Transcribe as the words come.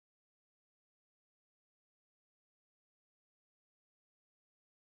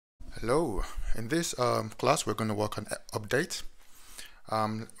Hello, in this class we're going to work on update.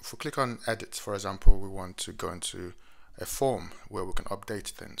 If we click on edit, for example, we want to go into a form where we can update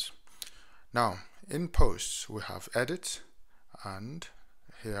things. Now in posts we have edit, and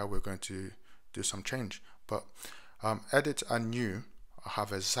here we're going to do some change, but edit and new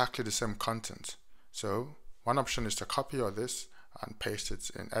have exactly the same content. So one option is to copy all this and paste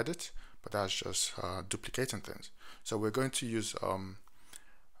it in edit, but that's just duplicating things. So we're going to use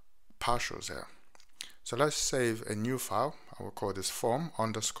partials here. So let's save a new file. I will call this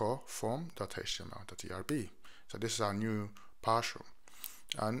form_form.html.erb. So this is our new partial.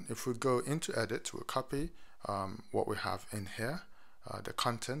 And if we go into edit, we'll copy what we have in here, the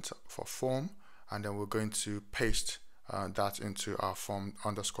content for form, and then we're going to paste that into our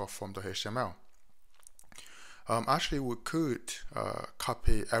form_form.html. Actually, we could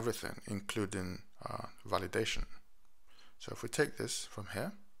copy everything, including validation. So if we take this from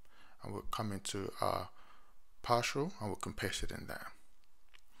here, and we'll come into our partial and we can paste it in there.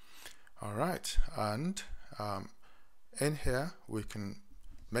 Alright, and in here we can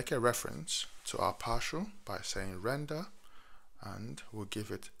make a reference to our partial by saying render, and we'll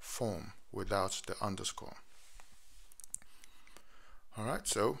give it form without the underscore. Alright,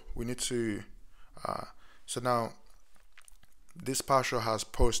 so we need to so now this partial has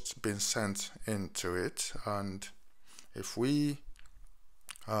posts been sent into it, and if we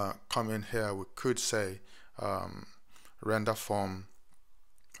come in here, we could say render form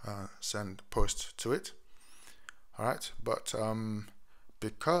send post to it. Alright, but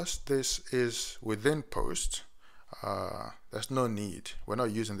because this is within post, there's no need. We're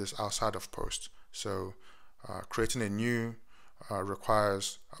not using this outside of post. So creating a new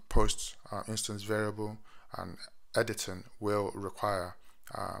requires a post instance variable, and editing will require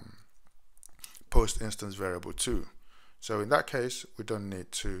post instance variable too. So in that case, we don't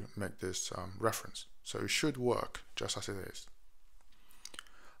need to make this reference. So it should work just as it is.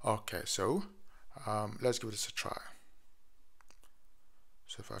 Okay, so let's give this a try.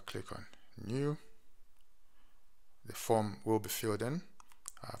 So if I click on new, the form will be filled in.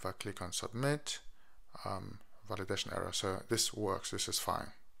 If I click on submit, validation error. So this works, this is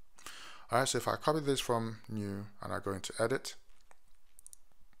fine. Alright, so if I copy this from new and I go into edit,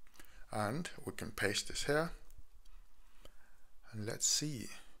 and we can paste this here. And let's see.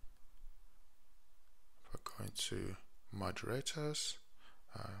 If we're going to moderators,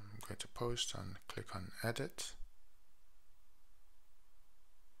 I'm going to post and click on edit,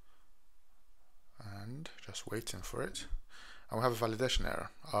 and just waiting for it. And we have a validation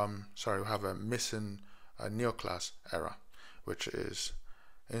error. Sorry, we have a missing neoclass error, which is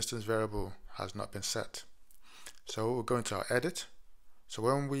instance variable has not been set. So we'll go into our edit. So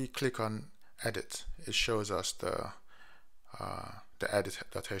when we click on edit, it shows us the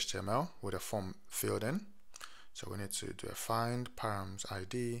edit.html with a form filled in. So we need to do a find params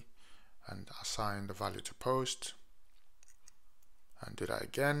ID and assign the value to post, and do that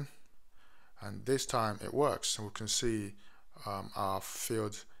again, and this time it works. And we can see our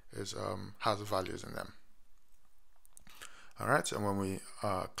field is has values in them. Alright, and when we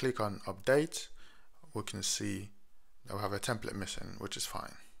click on update, we can see that we have a template missing, which is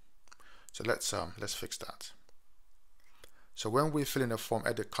fine. So let's fix that. So when we fill in a form,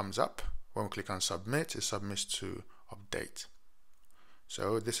 edit comes up. When we click on submit, it submits to update.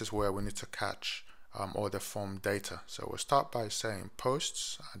 So this is where we need to catch all the form data. So we'll start by saying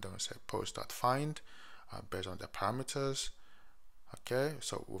posts, and then we'll say post.find based on the parameters. Okay,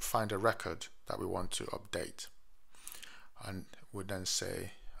 so we'll find a record that we want to update, and we'll then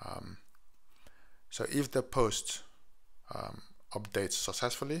say so if the post updates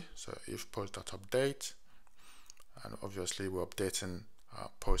successfully, so if post.update, and obviously we're updating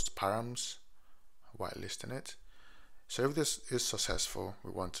post params whitelisting it. So if this is successful,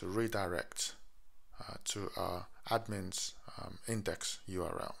 we want to redirect to our admin's index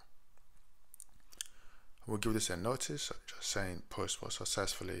URL. We'll give this a notice, just saying post was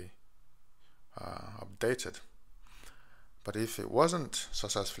successfully updated. But if it wasn't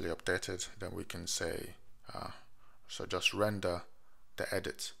successfully updated, then we can say so just render the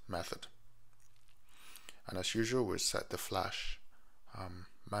edit method. And as usual, we'll set the flash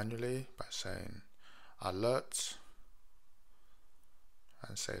manually by saying alert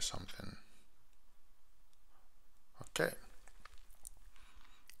and say something. Okay.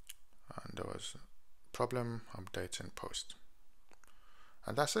 And there was a problem updating post.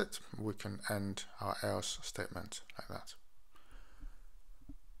 And that's it. We can end our else statement like that.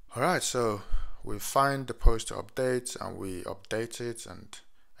 Alright, so we find the post to update and we update it, and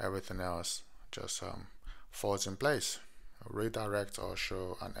everything else just falls in place. redirect or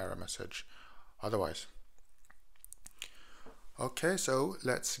show an error message otherwise. Okay, so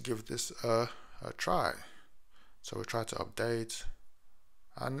let's give this a try. So we try to update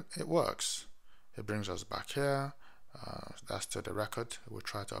and it works. It brings us back here. That's to the record. We'll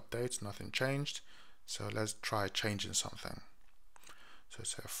try to update, nothing changed. So let's try changing something. So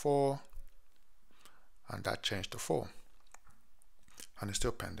it's a 4 and that changed to 4 and it's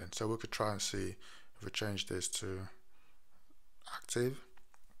still pending. So we could try and see if we change this to active.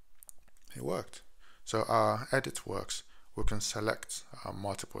 It worked. So our edit works. We can select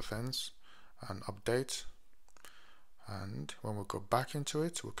multiple things and update, and when we go back into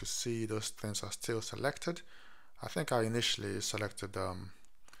it we could see those things are still selected. I think I initially selected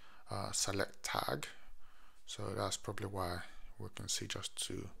select tag, so that's probably why we can see just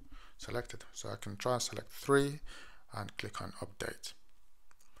 2 selected. So I can try and select 3 and click on update,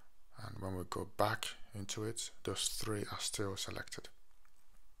 and when we go back into it those 3 are still selected.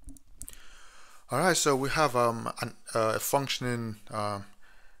 Alright, so we have a functioning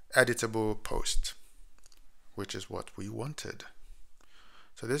editable post, which is what we wanted.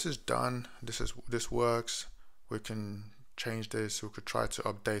 So this is done. This works. We can change this. We could try to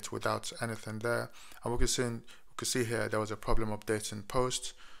update without anything there, and we could see here there was a problem updating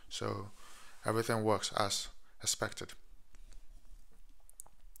post. So everything works as expected.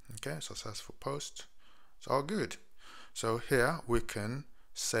 Okay, successful post. It's all good. So here we can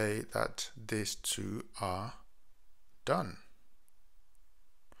say that these 2 are done.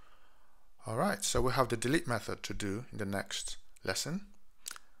 Alright, so we have the delete method to do in the next lesson,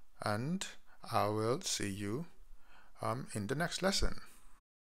 and I will see you in the next lesson.